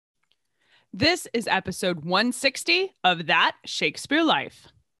This is episode 160 of That Shakespeare Life.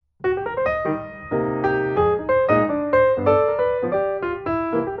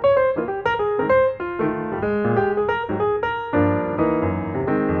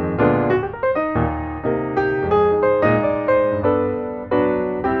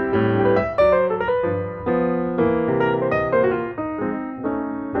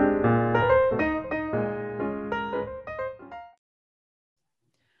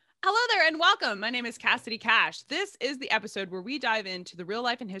 Welcome. My name is Cassidy Cash. This is the episode where we dive into the real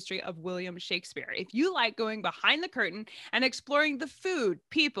life and history of William Shakespeare. If you like going behind the curtain and exploring the food,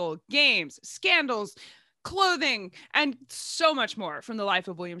 people, games, scandals, clothing, and so much more from the life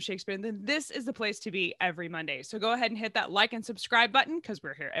of William Shakespeare, then this is the place to be every Monday. So go ahead and hit that like and subscribe button because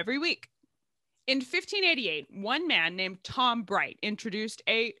we're here every week. In 1588, one man named Tom Bright introduced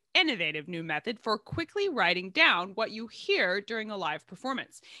an innovative new method for quickly writing down what you hear during a live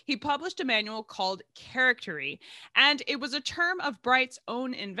performance. He published a manual called Charactery, and it was a term of Bright's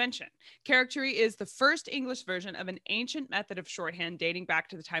own invention. Charactery is the first English version of an ancient method of shorthand dating back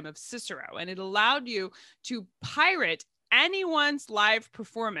to the time of Cicero, and it allowed you to pirate anyone's live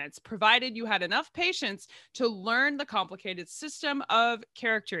performance, provided you had enough patience to learn the complicated system of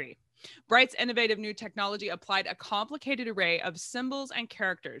Charactery. Bright's innovative new technology applied a complicated array of symbols and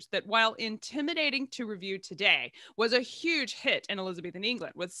characters that, while intimidating to review today, was a huge hit in Elizabethan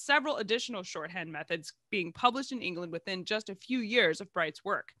England, with several additional shorthand methods being published in England within just a few years of Bright's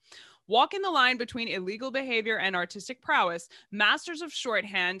work. Walking the line between illegal behavior and artistic prowess, masters of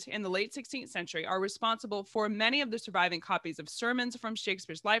shorthand in the late 16th century are responsible for many of the surviving copies of sermons from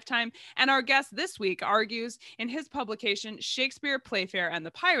Shakespeare's lifetime, and our guest this week argues in his publication, Shakespeare, Playfere, and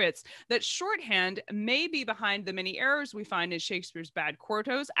the Pirates, that shorthand may be behind the many errors we find in Shakespeare's bad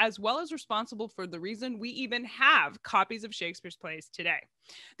quartos, as well as responsible for the reason we even have copies of Shakespeare's plays today.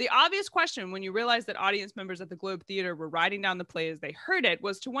 The obvious question when you realize that audience members at the Globe Theatre were writing down the play as they heard it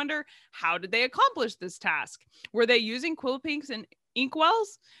was to wonder, how did they accomplish this task? Were they using quill pinks and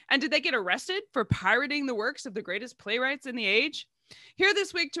inkwells? And did they get arrested for pirating the works of the greatest playwrights in the age? Here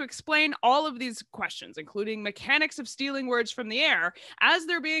this week to explain all of these questions, including mechanics of stealing words from the air as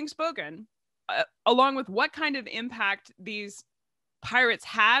they're being spoken, along with what kind of impact these pirates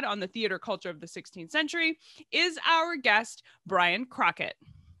had on the theater culture of the 16th century, is our guest, Bryan Crockett.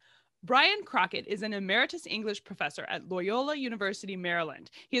 Bryan Crockett is an emeritus English professor at Loyola University,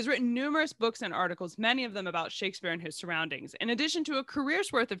 Maryland. He has written numerous books and articles, many of them about Shakespeare and his surroundings. In addition to a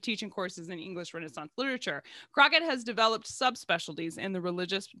career's worth of teaching courses in English Renaissance literature, Crockett has developed subspecialties in the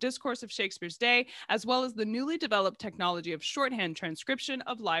religious discourse of Shakespeare's day, as well as the newly developed technology of shorthand transcription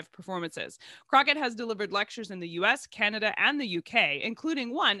of live performances. Crockett has delivered lectures in the US, Canada, and the UK,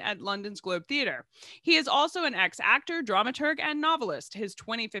 including one at London's Globe Theatre. He is also an ex-actor, dramaturg, and novelist. His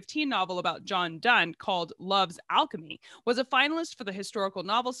 2015 novel about John Donne, called Love's Alchemy, was a finalist for the Historical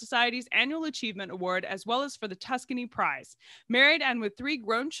Novel Society's Annual Achievement Award, as well as for the Tuscany Prize. Married and with 3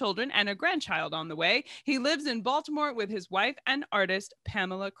 grown children and a grandchild on the way, he lives in Baltimore with his wife and artist,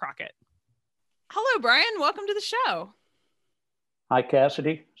 Pamela Crockett. Hello, Bryan. Welcome to the show. Hi,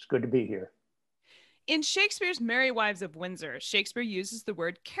 Cassidy. It's good to be here. In Shakespeare's Merry Wives of Windsor, Shakespeare uses the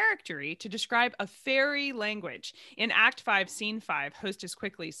word charactery to describe a fairy language. In Act 5, Scene 5, Hostess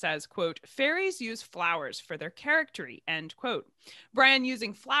quickly says, quote, "Fairies use flowers for their charactery," end quote. Bryan,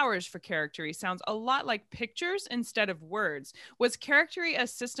 using flowers for charactery sounds a lot like pictures instead of words. Was charactery a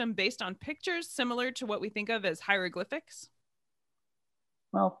system based on pictures, similar to what we think of as hieroglyphics?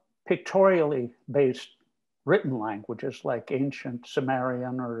 Well, pictorially based written languages like ancient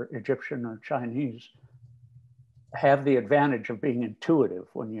Sumerian or Egyptian or Chinese have the advantage of being intuitive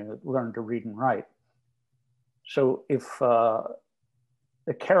when you learn to read and write. So if the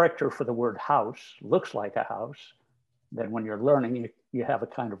character for the word house looks like a house, then when you're learning, you have a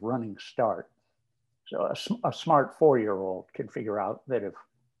kind of running start. So a smart 4-year-old can figure out that if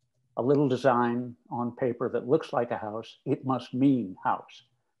a little design on paper that looks like a house, it must mean house.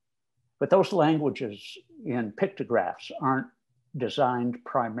 But those languages in pictographs aren't designed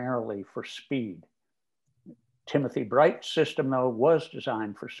primarily for speed. Timothy Bright's system, though, was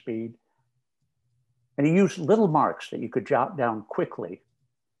designed for speed. And he used little marks that you could jot down quickly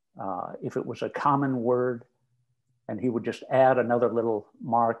if it was a common word, and he would just add another little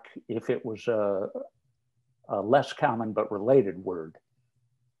mark if it was a less common but related word.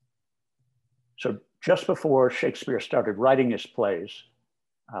 So just before Shakespeare started writing his plays,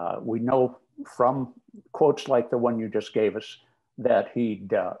 we know from quotes like the one you just gave us that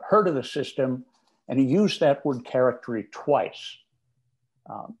he'd heard of the system, and he used that word charactery twice.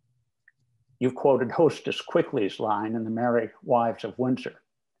 You've quoted Hostess Quickly's line in the Merry Wives of Windsor.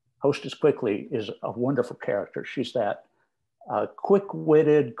 Hostess Quickly is a wonderful character. She's that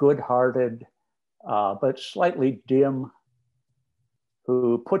quick-witted, good-hearted, but slightly dim,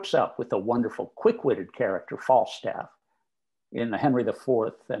 who puts up with the wonderful quick-witted character Falstaff in the Henry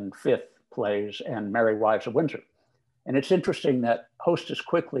IV and V plays and Merry Wives of Windsor. And it's interesting that Hostess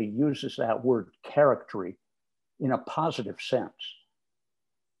Quickly uses that word charactery in a positive sense.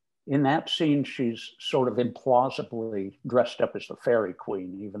 In that scene, she's sort of implausibly dressed up as the fairy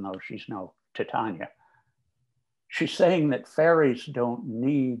queen, even though she's no Titania. She's saying that fairies don't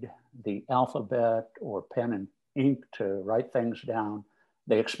need the alphabet or pen and ink to write things down.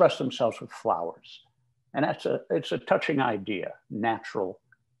 They express themselves with flowers. And it's a touching idea, natural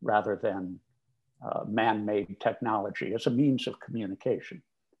rather than man-made technology as a means of communication.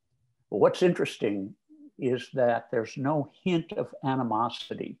 But what's interesting is that there's no hint of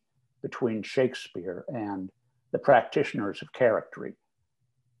animosity between Shakespeare and the practitioners of charactery.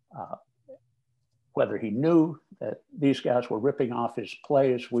 Whether he knew that these guys were ripping off his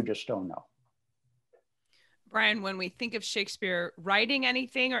plays, we just don't know. Bryan, when we think of Shakespeare writing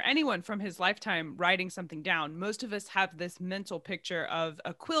anything, or anyone from his lifetime writing something down, most of us have this mental picture of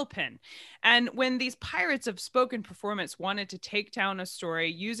a quill pen. And when these pirates of spoken performance wanted to take down a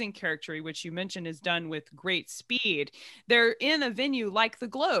story using Charactery, which you mentioned is done with great speed, they're in a venue like the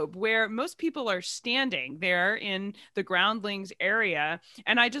Globe, where most people are standing there in the groundlings area.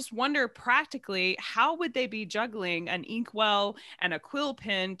 And I just wonder, practically, how would they be juggling an inkwell and a quill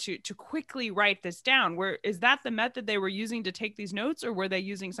pen to quickly write this down? Is that the method they were using to take these notes, or were they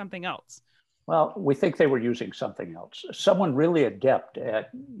using something else? Well, we think they were using something else. Someone really adept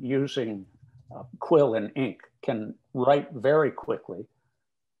at using quill and ink can write very quickly,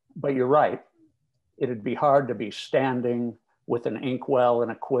 but you're right. It'd be hard to be standing with an inkwell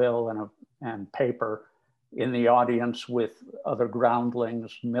and a quill and paper in the audience with other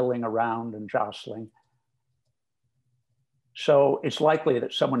groundlings milling around and jostling. So it's likely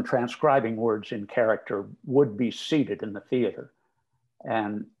that someone transcribing words in character would be seated in the theater.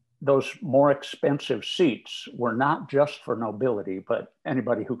 And those more expensive seats were not just for nobility, but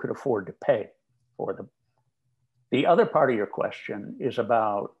anybody who could afford to pay for them. The other part of your question is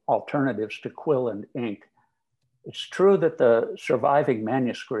about alternatives to quill and ink. It's true that the surviving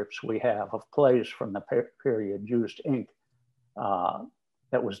manuscripts we have of plays from the period used ink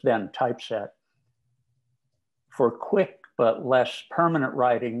that was then typeset. For quick but less permanent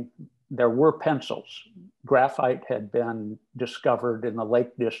writing, there were pencils. Graphite had been discovered in the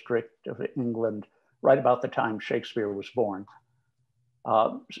Lake District of England right about the time Shakespeare was born.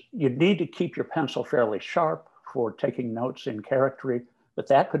 You'd need to keep your pencil fairly sharp for taking notes in Charactery, but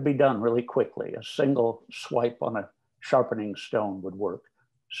that could be done really quickly. A single swipe on a sharpening stone would work.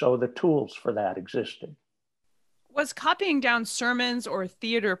 So the tools for that existed. Was copying down sermons or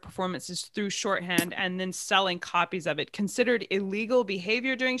theater performances through shorthand and then selling copies of it considered illegal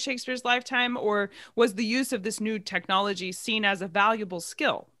behavior during Shakespeare's lifetime, or was the use of this new technology seen as a valuable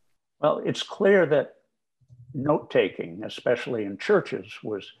skill? Well, it's clear that note-taking, especially in churches,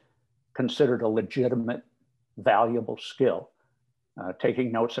 was considered a legitimate, valuable skill.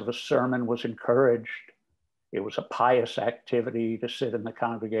 Taking notes of a sermon was encouraged. It was a pious activity to sit in the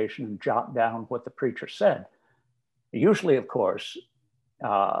congregation and jot down what the preacher said. Usually, of course,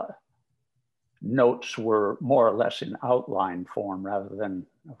 notes were more or less in outline form rather than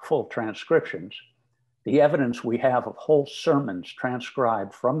full transcriptions. The evidence we have of whole sermons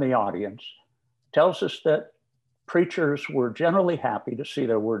transcribed from the audience tells us that preachers were generally happy to see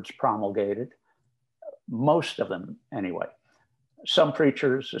their words promulgated, most of them anyway. Some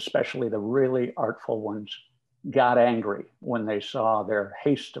preachers, especially the really artful ones, got angry when they saw their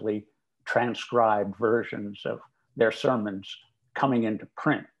hastily transcribed versions of their sermons coming into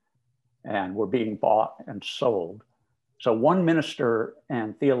print and were being bought and sold. So one minister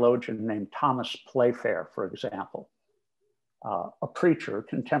and theologian named Thomas Playfere, for example, a preacher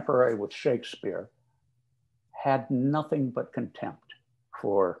contemporary with Shakespeare, had nothing but contempt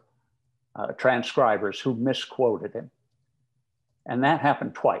for transcribers who misquoted him. And that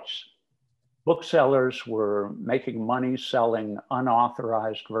happened twice. Booksellers were making money selling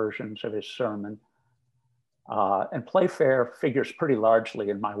unauthorized versions of his sermon. And Playfere figures pretty largely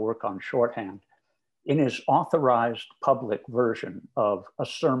in my work on shorthand. In his authorized public version of a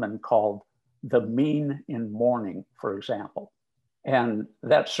sermon called The Mean in Mourning, for example. And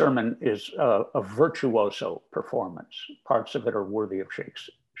that sermon is a virtuoso performance. Parts of it are worthy of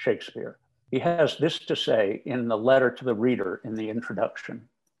Shakespeare. He has this to say in the letter to the reader in the introduction: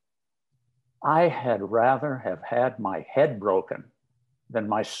 "I had rather have had my head broken than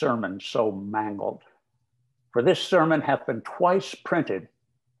my sermon so mangled. For this sermon hath been twice printed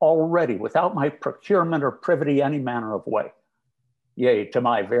already, without my procurement or privity any manner of way, yea, to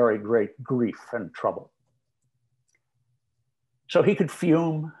my very great grief and trouble. So he could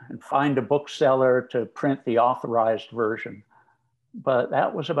fume and find a bookseller to print the authorized version, but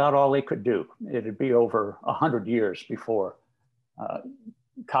that was about all he could do. It'd be over 100 years before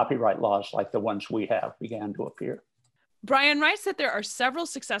copyright laws like the ones we have began to appear. Bryan writes that there are several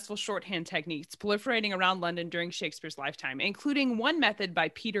successful shorthand techniques proliferating around London during Shakespeare's lifetime, including one method by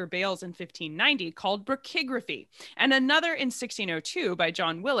Peter Bales in 1590 called brachygraphy, and another in 1602 by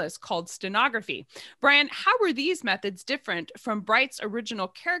John Willis called stenography. Bryan, how were these methods different from Bright's original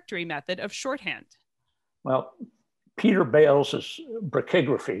Charactery method of shorthand? Well, Peter Bales's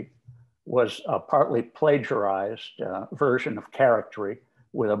brachygraphy was a partly plagiarized version of Charactery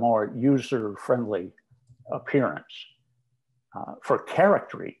with a more user-friendly appearance. For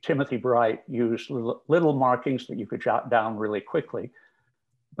Charactery, Timothy Bright used little markings that you could jot down really quickly,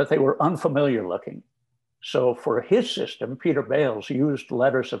 but they were unfamiliar looking. So for his system, Peter Bales used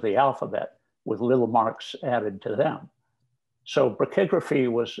letters of the alphabet with little marks added to them. So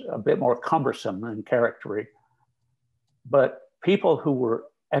brachygraphy was a bit more cumbersome than Charactery, but people who were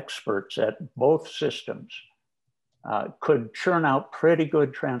experts at both systems could churn out pretty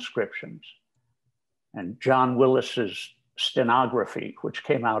good transcriptions. And John Willis's stenography, which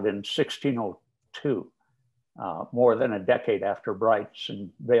came out in 1602, more than a decade after Bright's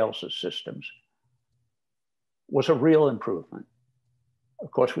and Bales's systems, was a real improvement. Of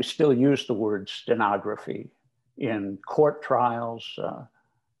course, we still use the word stenography in court trials.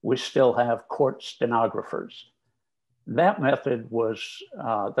 We still have court stenographers. That method was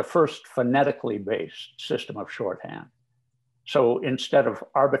the first phonetically based system of shorthand. So instead of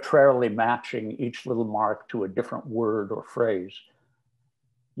arbitrarily matching each little mark to a different word or phrase,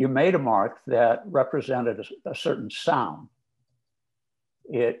 you made a mark that represented a certain sound.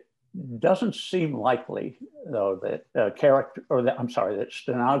 It doesn't seem likely, though, that that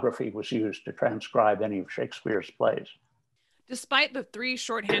stenography was used to transcribe any of Shakespeare's plays. Despite the three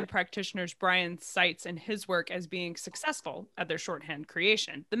shorthand practitioners Bryan cites in his work as being successful at their shorthand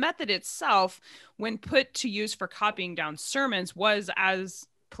creation, the method itself, when put to use for copying down sermons, was, as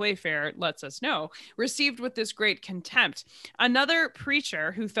Playfere lets us know, received with this great contempt. Another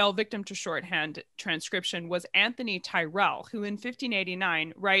preacher who fell victim to shorthand transcription was Anthony Tyrrell, who in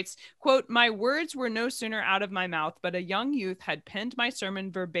 1589 writes, quote, "My words were no sooner out of my mouth, but a young youth had penned my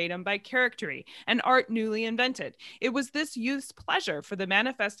sermon verbatim by Charactery, an art newly invented. It was this youth's pleasure for the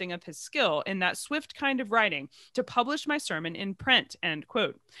manifesting of his skill in that swift kind of writing to publish my sermon in print," end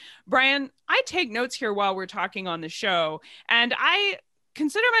quote. Bryan, I take notes here while we're talking on the show, and I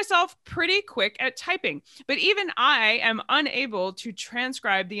consider myself pretty quick at typing, but even I am unable to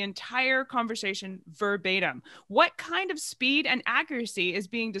transcribe the entire conversation verbatim. What kind of speed and accuracy is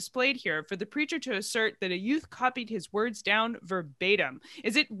being displayed here for the preacher to assert that a youth copied his words down verbatim?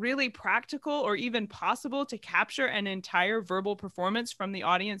 Is it really practical or even possible to capture an entire verbal performance from the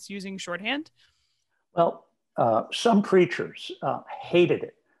audience using shorthand? Well, some preachers hated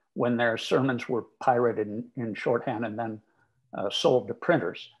it when their sermons were pirated in shorthand and then sold to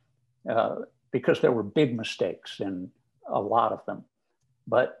printers because there were big mistakes in a lot of them,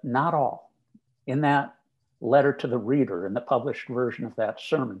 but not all. In that letter to the reader, in the published version of that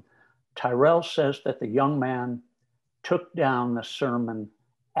sermon, Tyrrell says that the young man took down the sermon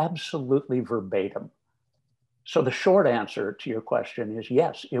absolutely verbatim. So the short answer to your question is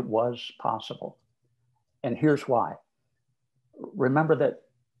yes, it was possible. And here's why. Remember that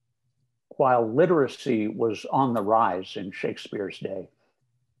while literacy was on the rise in Shakespeare's day,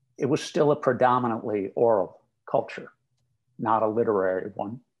 it was still a predominantly oral culture, not a literary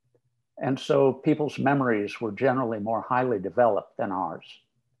one. And so people's memories were generally more highly developed than ours.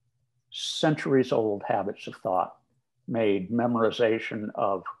 Centuries-old habits of thought made memorization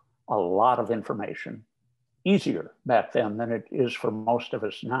of a lot of information easier back then than it is for most of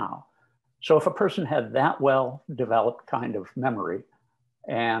us now. So if a person had that well-developed kind of memory,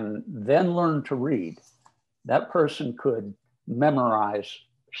 and then learn to read, that person could memorize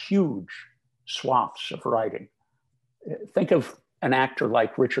huge swaths of writing. Think of an actor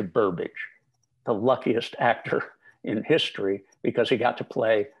like Richard Burbage, the luckiest actor in history because he got to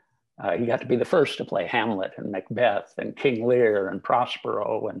be the first to play Hamlet and Macbeth and King Lear and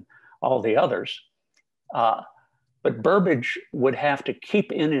Prospero and all the others. But Burbage would have to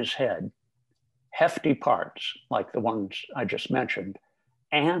keep in his head hefty parts like the ones I just mentioned,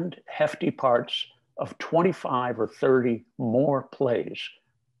 and hefty parts of 25 or 30 more plays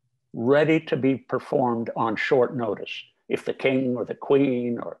ready to be performed on short notice. If the king or the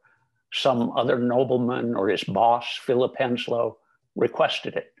queen or some other nobleman or his boss, Philip Henslow,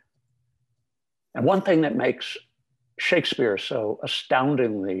 requested it. And one thing that makes Shakespeare so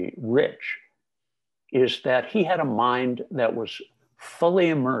astoundingly rich is that he had a mind that was fully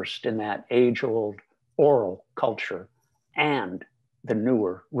immersed in that age-old oral culture and the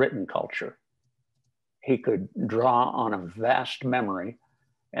newer written culture. He could draw on a vast memory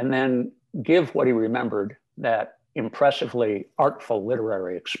and then give what he remembered that impressively artful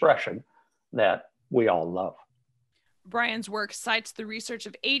literary expression that we all love. Bryan's work cites the research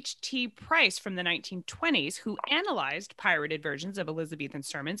of H.T. Price from the 1920s, who analyzed pirated versions of Elizabethan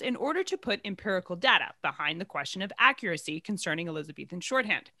sermons in order to put empirical data behind the question of accuracy concerning Elizabethan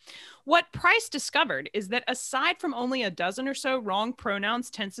shorthand. What Price discovered is that aside from only a dozen or so wrong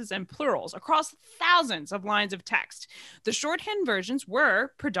pronouns, tenses, and plurals across thousands of lines of text, the shorthand versions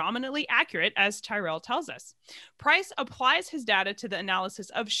were predominantly accurate, as Tyrrell tells us. Price applies his data to the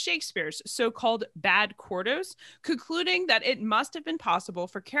analysis of Shakespeare's so-called bad Quartos, concluding that it must have been possible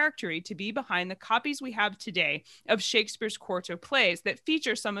for Charactery to be behind the copies we have today of Shakespeare's quarto plays that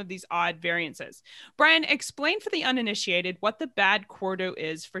feature some of these odd variances. Bryan, explain for the uninitiated what the bad quarto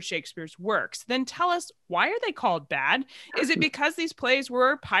is for Shakespeare's works. Then tell us, why are they called bad? Is it because these plays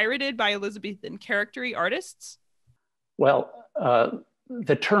were pirated by Elizabethan Charactery artists? Well,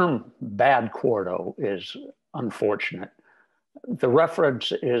 the term bad quarto is unfortunate. The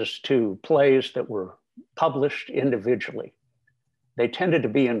reference is to plays that were published individually. They tended to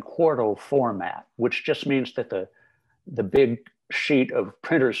be in quarto format, which just means that the big sheet of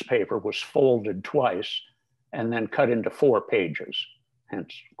printer's paper was folded twice and then cut into 4 pages,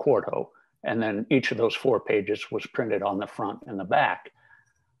 hence quarto. And then each of those 4 pages was printed on the front and the back.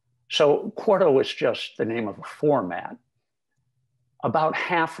 So quarto is just the name of a format. About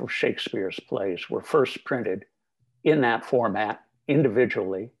half of Shakespeare's plays were first printed in that format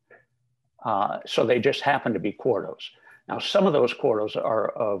individually. So they just happen to be quartos. Now, some of those quartos are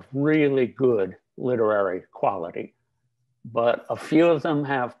of really good literary quality, but a few of them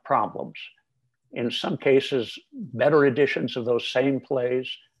have problems. In some cases, better editions of those same plays,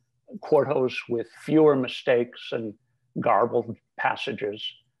 quartos with fewer mistakes and garbled passages,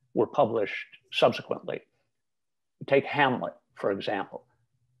 were published subsequently. Take Hamlet, for example.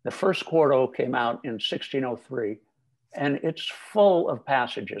 The first quarto came out in 1603, and it's full of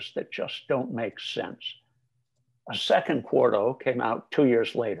passages that just don't make sense. A second quarto came out 2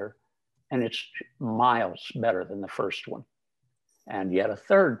 years later, and it's miles better than the first one. And yet a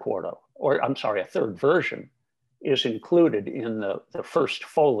third version is included in the first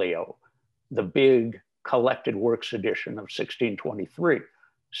folio, the big collected works edition of 1623,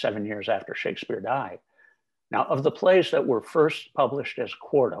 7 years after Shakespeare died. Now, of the plays that were first published as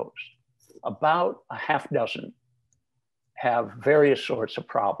quartos, about a half dozen have various sorts of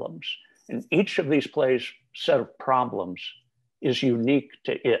problems. And each of these plays' set of problems is unique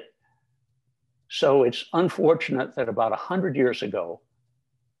to it. So it's unfortunate that about 100 years ago,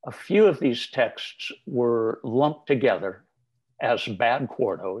 a few of these texts were lumped together as bad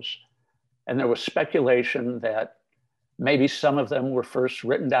quartos. And there was speculation that maybe some of them were first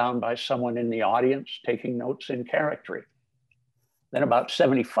written down by someone in the audience taking notes in Charactery. Then about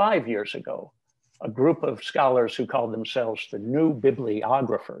 75 years ago, a group of scholars who called themselves the New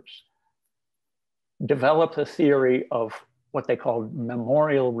Bibliographers developed a theory of what they called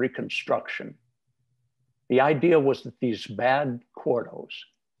memorial reconstruction. The idea was that these bad quartos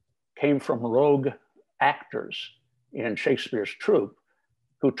came from rogue actors in Shakespeare's troupe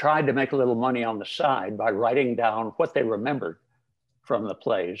who tried to make a little money on the side by writing down what they remembered from the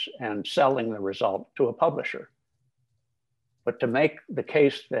plays and selling the result to a publisher. But to make the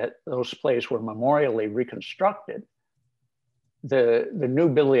case that those plays were memorially reconstructed, the new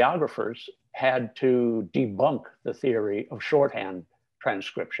bibliographers had to debunk the theory of shorthand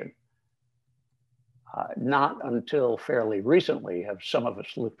transcription. Not until fairly recently have some of us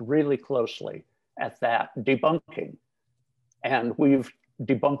looked really closely at that debunking. And we've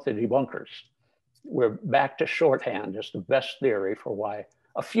debunked the debunkers. We're back to shorthand as the best theory for why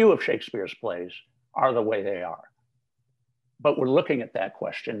a few of Shakespeare's plays are the way they are. But we're looking at that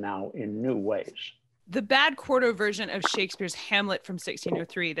question now in new ways. The bad quarto version of Shakespeare's Hamlet from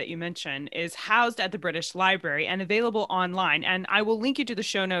 1603 that you mentioned is housed at the British Library and available online. And I will link you to the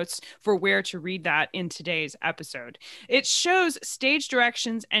show notes for where to read that in today's episode. It shows stage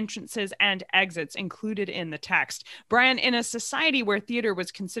directions, entrances, and exits included in the text. Bryan, in a society where theater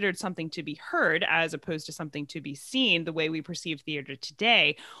was considered something to be heard as opposed to something to be seen the way we perceive theater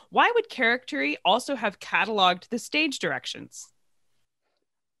today, why would Charactery also have cataloged the stage directions?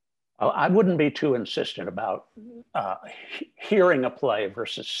 I wouldn't be too insistent about hearing a play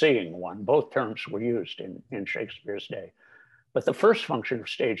versus seeing one. Both terms were used in Shakespeare's day. But the first function of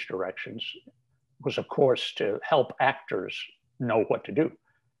stage directions was, of course, to help actors know what to do.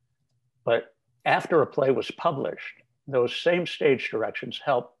 But after a play was published, those same stage directions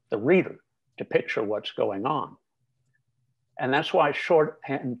help the reader to picture what's going on. And that's why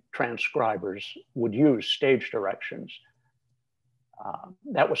shorthand transcribers would use stage directions.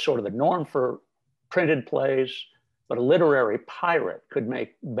 That was sort of the norm for printed plays, but a literary pirate could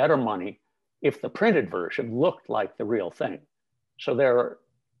make better money if the printed version looked like the real thing. So there are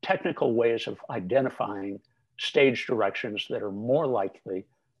technical ways of identifying stage directions that are more likely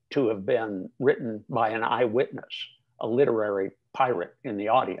to have been written by an eyewitness, a literary pirate in the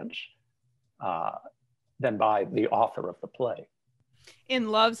audience, than by the author of the play. In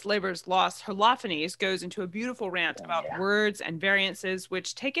Love's Labour's Lost, Holofernes goes into a beautiful rant about words and variances,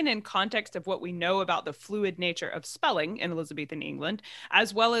 which, taken in context of what we know about the fluid nature of spelling in Elizabethan England,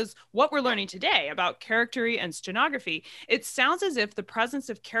 as well as what we're learning today about charactery and stenography, it sounds as if the presence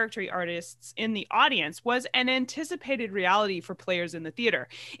of charactery artists in the audience was an anticipated reality for players in the theater.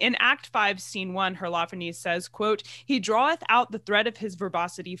 In Act 5, Scene 1, Holofernes says, quote, "He draweth out the thread of his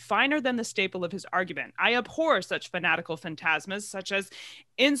verbosity finer than the staple of his argument. I abhor such fanatical phantasmas, such as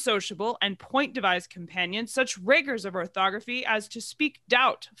insociable and point-devised companions, such rigours of orthography as to speak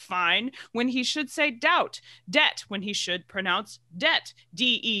doubt fine when he should say doubt, debt when he should pronounce debt,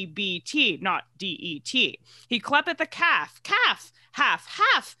 D-E-B-T, not D-E-T. He cleppeth a calf,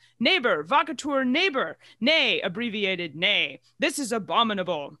 half, neighbour, vocatur neighbour, nay, abbreviated nay. This is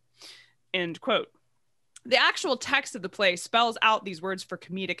abominable." End quote. The actual text of the play spells out these words for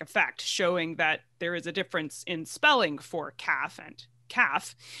comedic effect, showing that there is a difference in spelling for calf and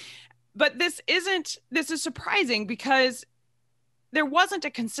calf. But this is surprising because there wasn't a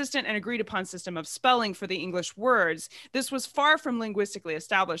consistent and agreed upon system of spelling for the English words. This was far from linguistically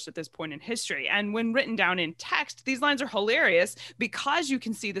established at this point in history. And when written down in text, these lines are hilarious because you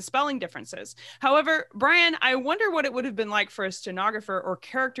can see the spelling differences. However, Bryan, I wonder what it would have been like for a stenographer or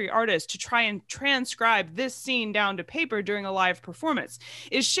character artist to try and transcribe this scene down to paper during a live performance.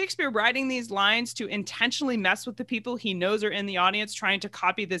 Is Shakespeare writing these lines to intentionally mess with the people he knows are in the audience, trying to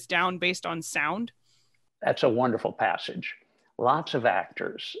copy this down based on sound? That's a wonderful passage. Lots of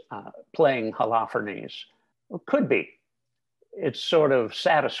actors playing Holofernes. Well, could be. It's sort of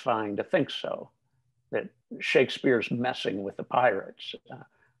satisfying to think so, that Shakespeare's messing with the pirates.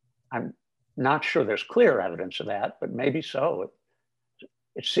 I'm not sure there's clear evidence of that, but maybe so.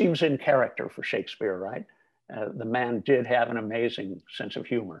 It seems in character for Shakespeare, right? The man did have an amazing sense of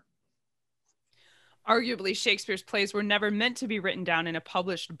humor. Arguably, Shakespeare's plays were never meant to be written down in a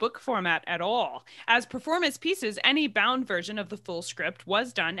published book format at all. As performance pieces, any bound version of the full script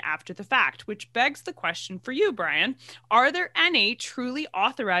was done after the fact, which begs the question for you, Bryan. Are there any truly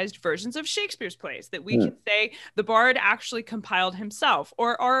authorized versions of Shakespeare's plays that we can say the bard actually compiled himself?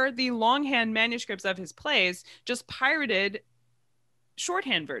 Or are the longhand manuscripts of his plays just pirated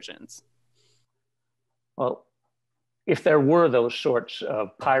shorthand versions? Well, if there were those sorts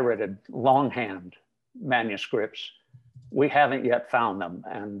of pirated longhand manuscripts, we haven't yet found them,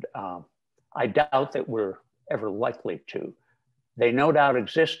 and I doubt that we're ever likely to. They no doubt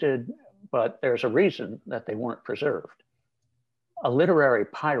existed, but there's a reason that they weren't preserved. A literary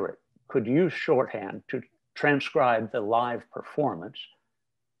pirate could use shorthand to transcribe the live performance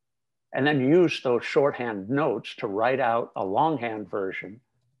and then use those shorthand notes to write out a longhand version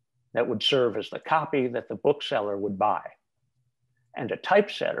that would serve as the copy that the bookseller would buy. And a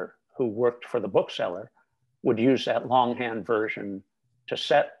typesetter who worked for the bookseller would use that longhand version to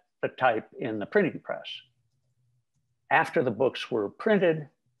set the type in the printing press. After the books were printed,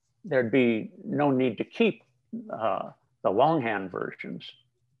 there'd be no need to keep the longhand versions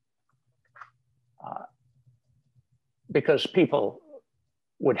because people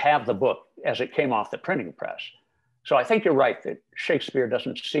would have the book as it came off the printing press. So I think you're right that Shakespeare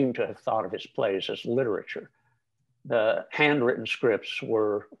doesn't seem to have thought of his plays as literature. The handwritten scripts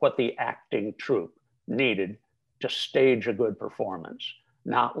were what the acting troupe needed to stage a good performance,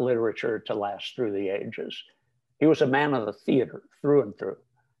 not literature to last through the ages. He was a man of the theater through and through.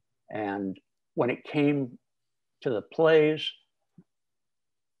 And when it came to the plays,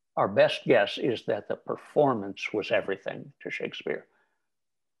 our best guess is that the performance was everything to Shakespeare.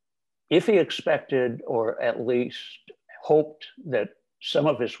 If he expected, or at least hoped, that some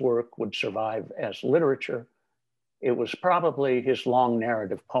of his work would survive as literature, it was probably his long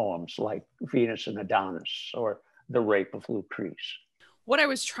narrative poems like Venus and Adonis or The Rape of Lucrece. What I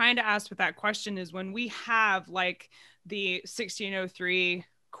was trying to ask with that question is, when we have like the 1603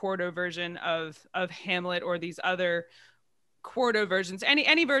 quarto version of Hamlet or these other Quarto versions,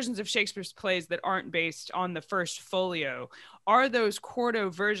 any versions of Shakespeare's plays that aren't based on the first folio, are those Quarto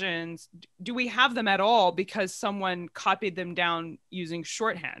versions, do we have them at all because someone copied them down using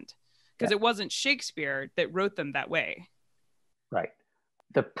shorthand? Because it wasn't Shakespeare that wrote them that way. Right.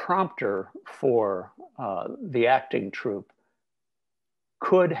 The prompter for the acting troupe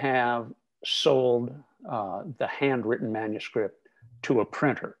could have sold the handwritten manuscript to a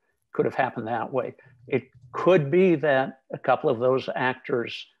printer. Could have happened that way. It could be that a couple of those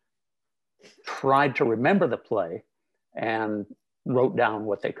actors tried to remember the play and wrote down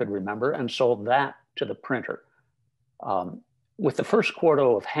what they could remember and sold that to the printer. With the first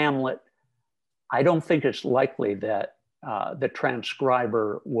quarto of Hamlet, I don't think it's likely that the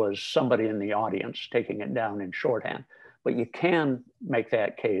transcriber was somebody in the audience taking it down in shorthand, but you can make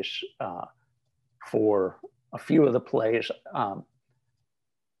that case for a few of the plays.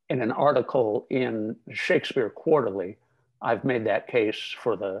 In an article in Shakespeare Quarterly, I've made that case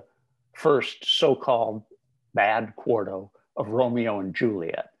for the first so-called bad quarto of Romeo and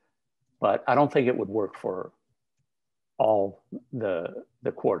Juliet, but I don't think it would work for all the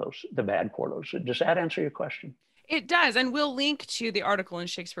quartos, the bad quartos. Does that answer your question? It does. And we'll link to the article in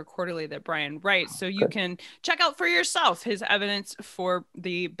Shakespeare Quarterly that Bryan writes, so you can check out for yourself his evidence for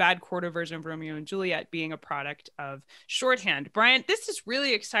the bad quarto version of Romeo and Juliet being a product of shorthand. Bryan, this is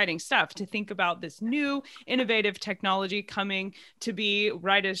really exciting stuff to think about, this new innovative technology coming to be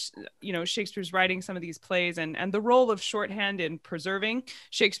right as, you know, Shakespeare's writing some of these plays, and the role of shorthand in preserving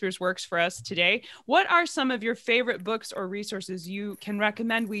Shakespeare's works for us today. What are some of your favorite books or resources you can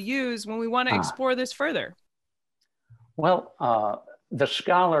recommend we use when we want to explore this further? Well, the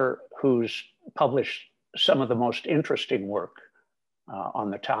scholar who's published some of the most interesting work on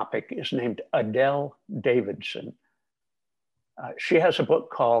the topic is named Adele Davidson. She has a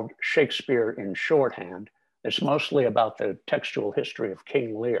book called Shakespeare in Shorthand. It's mostly about the textual history of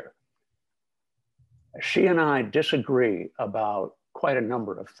King Lear. She and I disagree about quite a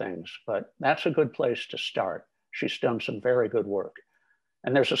number of things, but that's a good place to start. She's done some very good work.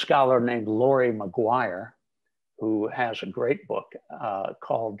 And there's a scholar named Laurie McGuire who has a great book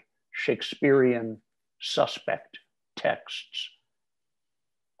called Shakespearean Suspect Texts.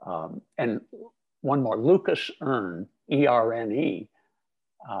 And one more, Lucas Erne, E-R-N-E,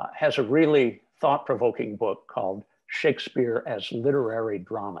 has a really thought-provoking book called Shakespeare as Literary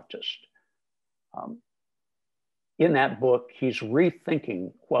Dramatist. In that book, he's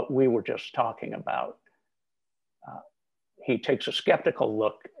rethinking what we were just talking about. He takes a skeptical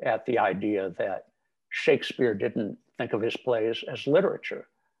look at the idea that Shakespeare didn't think of his plays as literature.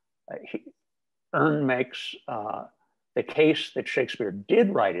 Erne makes the case that Shakespeare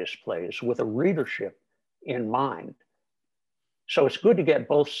did write his plays with a readership in mind. So it's good to get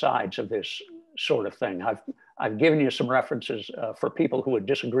both sides of this sort of thing. I've given you some references for people who would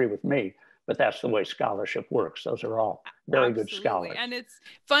disagree with me, but that's the way scholarship works. Those are all very good scholars. And it's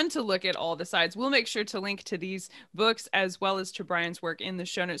fun to look at all the sides. We'll make sure to link to these books as well as to Bryan's work in the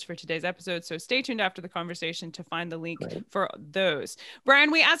show notes for today's episode. So stay tuned after the conversation to find the link for those.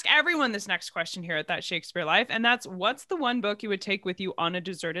 Bryan, we ask everyone this next question here at That Shakespeare Life, and that's, what's the one book you would take with you on a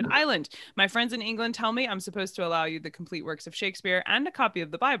deserted island? My friends in England tell me I'm supposed to allow you the complete works of Shakespeare and a copy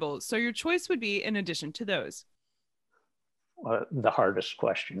of the Bible. So your choice would be in addition to those. The hardest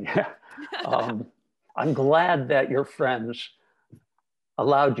question. I'm glad that your friends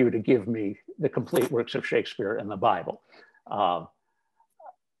allowed you to give me the complete works of Shakespeare and the Bible. I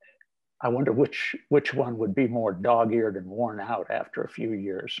wonder which one would be more dog-eared and worn out after a few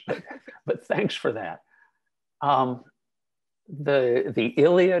years, but thanks for that. The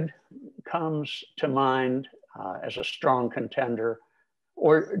Iliad comes to mind as a strong contender,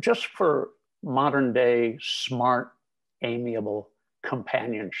 or just for modern day smart, amiable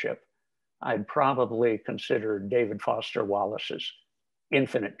companionship, I'd probably consider David Foster Wallace's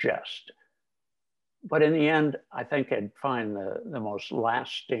Infinite Jest. But in the end, I think I'd find the most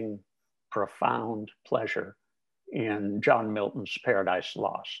lasting, profound pleasure in John Milton's Paradise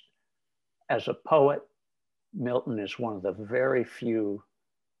Lost. As a poet, Milton is one of the very few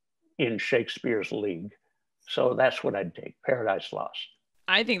in Shakespeare's league. So that's what I'd take, Paradise Lost.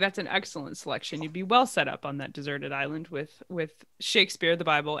 I think that's an excellent selection. You'd be well set up on that deserted island with Shakespeare, the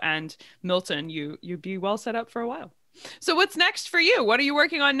Bible, and Milton. You'd be well set up for a while. So what's next for you? What are you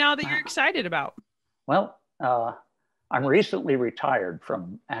working on now that you're excited about? Well, I'm recently retired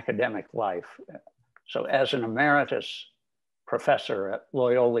from academic life. So as an emeritus professor at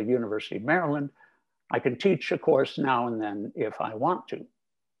Loyola University, Maryland, I can teach a course now and then if I want to.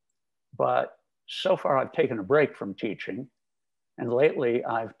 But so far I've taken a break from teaching. And lately,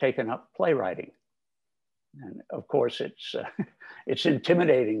 I've taken up playwriting. And of course, it's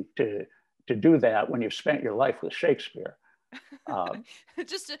intimidating to do that when you've spent your life with Shakespeare.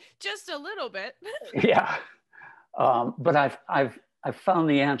 Just a little bit. Yeah, but I've found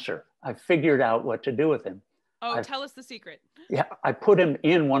the answer. I've figured out what to do with him. Tell us the secret. Yeah, I put him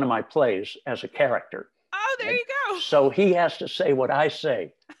in one of my plays as a character. Oh, there you go. So he has to say what I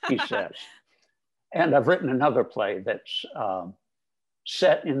say, he says. And I've written another play that's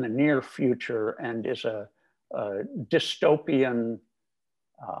set in the near future and is a dystopian,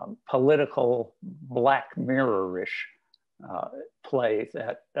 political, Black Mirror-ish play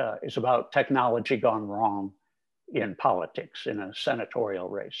that is about technology gone wrong in politics in a senatorial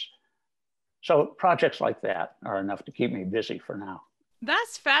race. So projects like that are enough to keep me busy for now.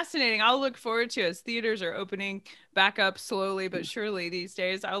 That's fascinating. I'll look forward to it as theaters are opening back up slowly but surely these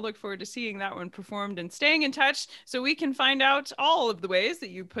days. I'll look forward to seeing that one performed and staying in touch so we can find out all of the ways that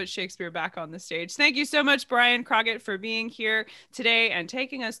you put Shakespeare back on the stage. Thank you so much, Bryan Crockett, for being here today and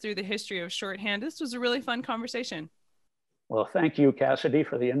taking us through the history of shorthand. This was a really fun conversation. Well, thank you, Cassidy,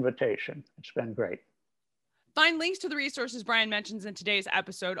 for the invitation. It's been great. Find links to the resources Bryan mentions in today's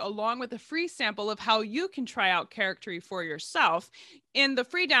episode, along with a free sample of how you can try out Charactery for yourself in the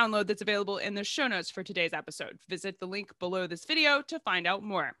free download that's available in the show notes for today's episode. Visit the link below this video to find out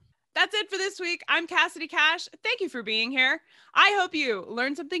more. That's it for this week. I'm Cassidy Cash. Thank you for being here. I hope you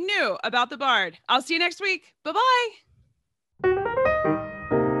learned something new about the Bard. I'll see you next week. Bye-bye.